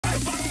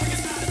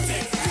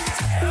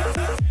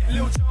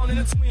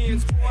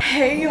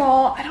Hey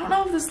y'all, I don't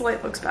know if this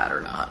light looks bad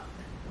or not.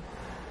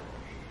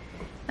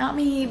 Not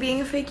me being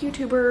a fake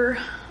YouTuber.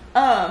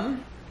 We're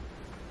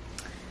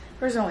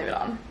just gonna leave it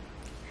on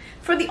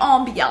for the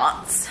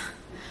ambiance.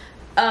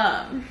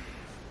 I'm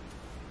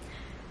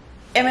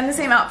in the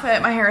same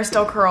outfit. My hair is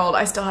still curled.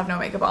 I still have no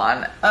makeup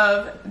on,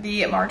 of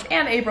the March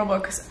and April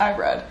books I've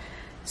read.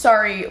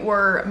 Sorry,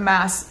 we're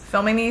mass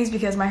filming these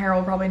because my hair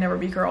will probably never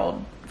be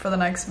curled for the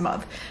next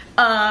month.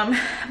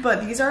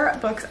 But these are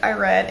books I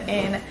read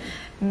in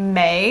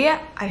May.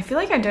 I feel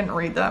like I didn't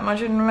read that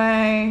much in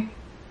May.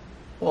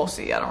 We'll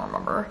see, I don't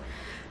remember.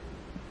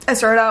 I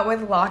started out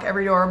with Lock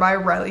Every Door by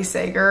Riley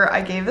Sager.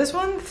 I gave this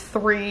one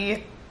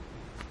 3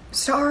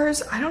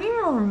 stars. I don't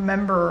even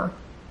remember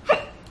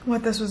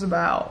what this was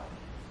about.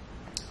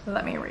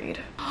 Let me read.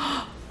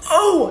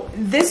 Oh,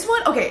 this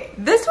one, okay,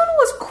 this one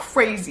was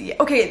crazy.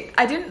 Okay,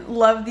 I didn't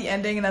love the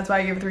ending and that's why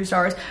I gave it 3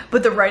 stars,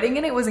 but the writing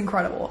in it was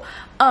incredible.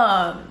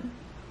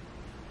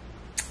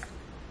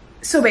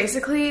 So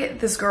basically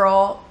this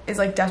girl is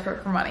like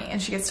desperate for money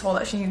and she gets told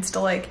that she needs to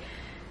like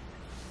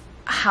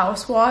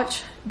house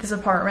watch this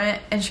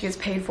apartment and she gets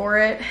paid for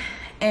it,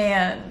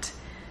 and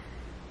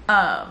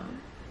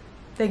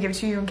they give it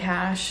to you in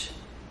cash.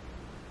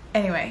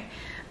 Anyway,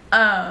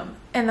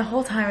 and the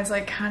whole time it's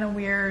like kind of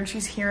weird.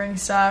 She's hearing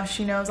stuff.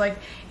 She knows, like,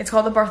 it's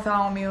called the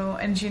Bartholomew,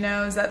 and she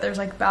knows that there's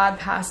like bad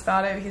past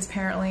about it because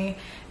apparently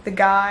the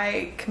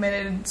guy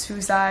committed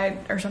suicide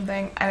or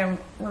something. I don't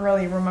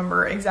really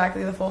remember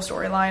exactly the full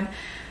storyline,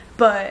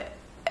 but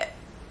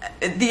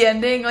the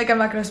ending, like, I'm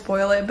not gonna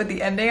spoil it, but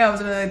the ending, I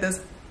was really like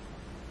this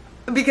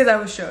because I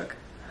was shook.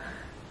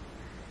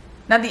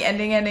 Not the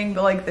ending,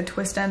 but like the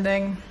twist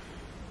ending.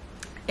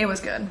 It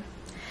was good.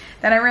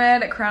 Then I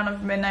read Crown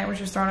of Midnight,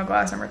 which is Throne of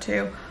Glass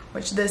 #2,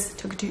 which this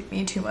took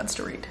me 2 months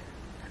to read.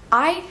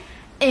 I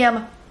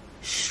am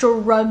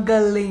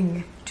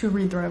struggling to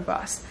read Throne of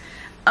Glass.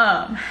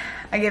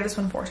 I gave this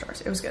one 4 stars.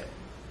 It was good.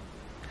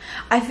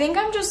 I think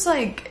I'm just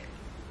like,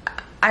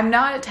 I'm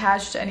not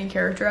attached to any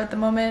character at the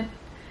moment.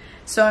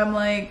 So I'm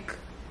like,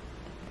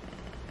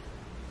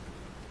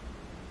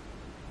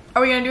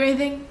 are we gonna do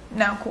anything?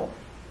 No, cool.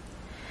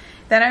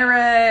 Then I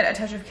read A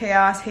Touch of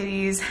Chaos,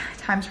 Hades,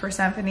 Times for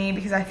Symphony,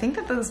 because I think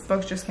that those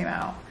books just came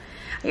out.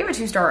 I gave it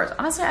 2 stars.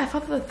 Honestly, I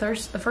thought that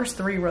the first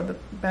 3 were the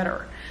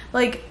better.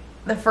 Like,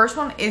 the first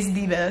one is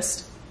the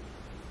best,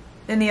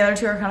 and the other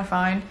 2 are kind of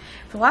fine.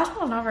 The last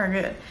one was not very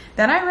good.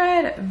 Then I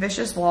read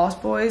Vicious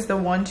Lost Boys, the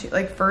one, two,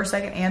 like first,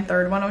 second, and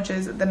third one, which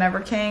is The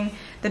Never King,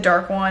 The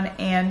Dark One,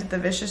 and The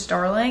Vicious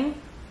Darling.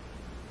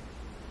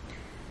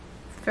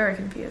 Very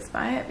confused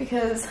by it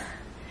because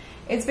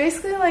it's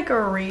basically like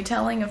a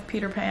retelling of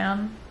Peter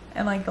Pan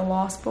and like the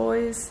Lost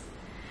Boys,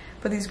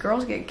 but these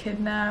girls get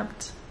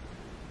kidnapped.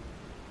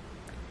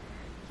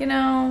 You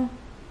know,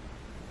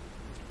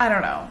 I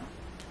don't know.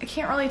 I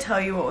can't really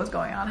tell you what was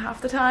going on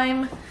half the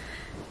time,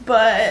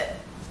 but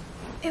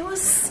it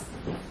was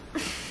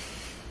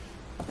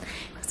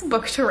a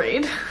book to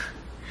read.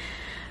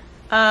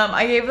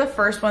 I gave the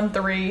first one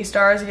 3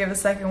 stars, I gave the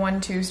second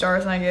one 2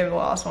 stars, and I gave the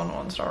last one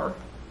 1 star.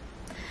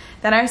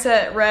 Then I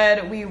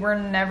read We Were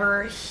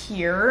Never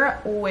Here,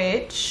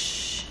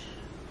 which,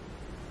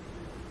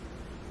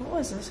 what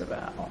was this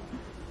about?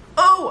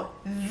 Oh,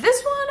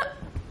 this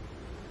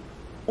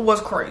one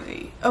was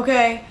crazy,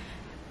 okay?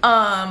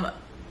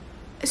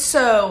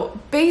 So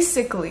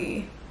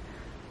basically,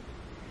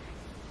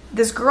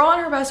 this girl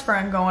and her best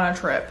friend go on a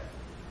trip.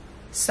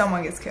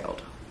 Someone gets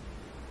killed.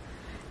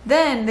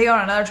 Then they go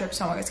on another trip,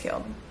 someone gets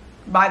killed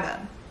by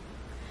them.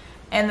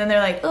 And then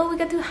they're like, oh, we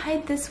got to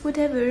hide this,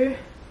 whatever.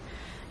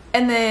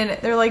 And then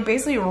they're like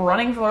basically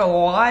running for their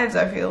lives,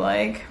 I feel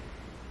like.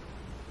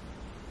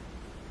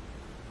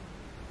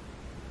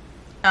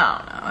 I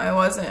don't know,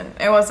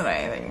 it wasn't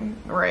anything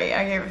great.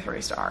 I gave it 3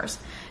 stars.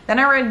 Then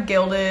I read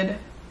Gilded.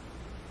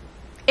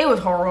 It was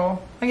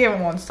horrible. I gave it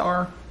 1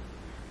 star.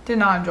 Did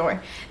not enjoy.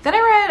 Then I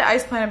read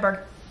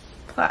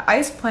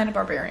Ice Planet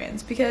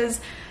Barbarians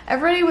because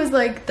everybody was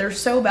like, they're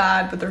so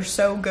bad, but they're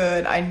so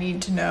good, I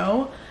need to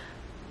know.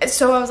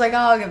 So I was like, oh,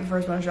 I'll give the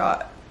first one a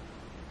shot.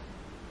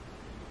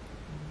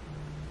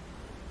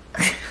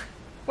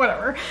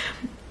 Whatever.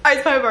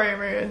 Ice Planet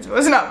Barbarians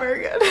was not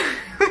very good. It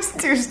was a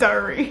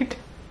 2-star read.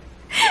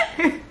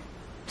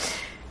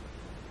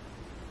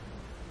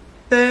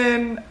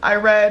 Then I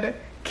read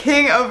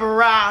King of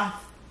Wrath.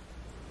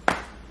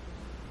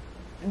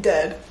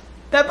 Dead.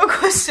 That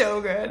book was so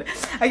good.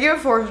 I gave it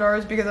 4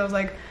 stars because I was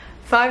like,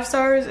 5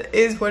 stars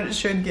is what it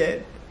should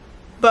get.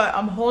 But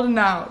I'm holding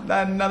out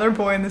that another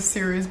boy in this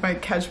series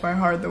might catch my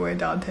heart the way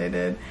Dante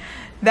did.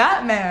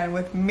 That man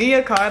with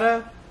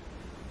Miyakata,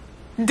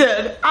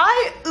 dead.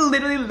 I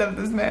literally love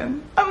this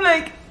man. I'm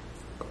like,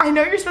 I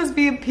know you're supposed to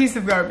be a piece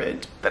of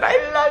garbage, but I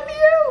love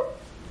you.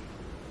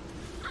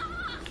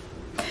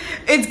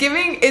 It's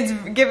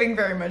giving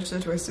very much the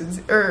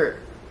Twisted, or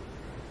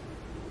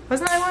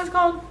wasn't that what it's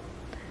called?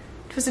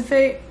 Twisted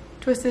Fate?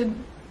 Twisted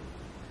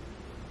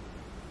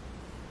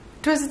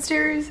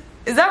Series?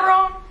 Is that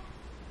wrong?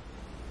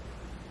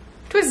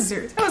 Twisted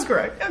Series. That was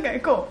correct. Okay,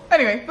 cool.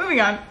 Anyway, moving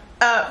on.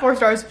 4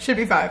 stars, should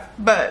be 5,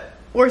 but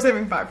we're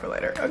saving 5 for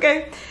later,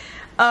 okay?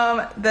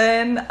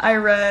 Then I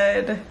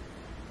read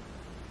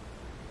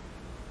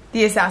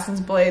The Assassin's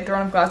Blade,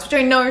 Throne of Glass, which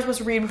I know you're supposed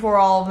to read before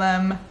all of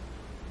them,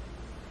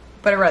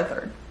 but I read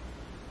 3rd.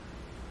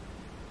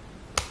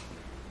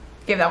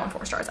 Gave that one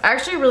 4 stars. I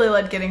actually really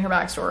liked getting her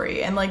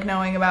backstory and like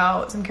knowing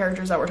about some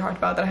characters that were talked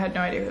about that I had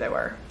no idea who they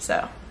were.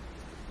 So,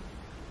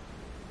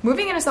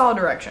 moving in a solid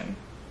direction.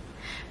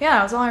 Yeah,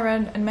 that was all I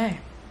read in May.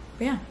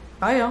 But yeah,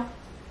 bye y'all.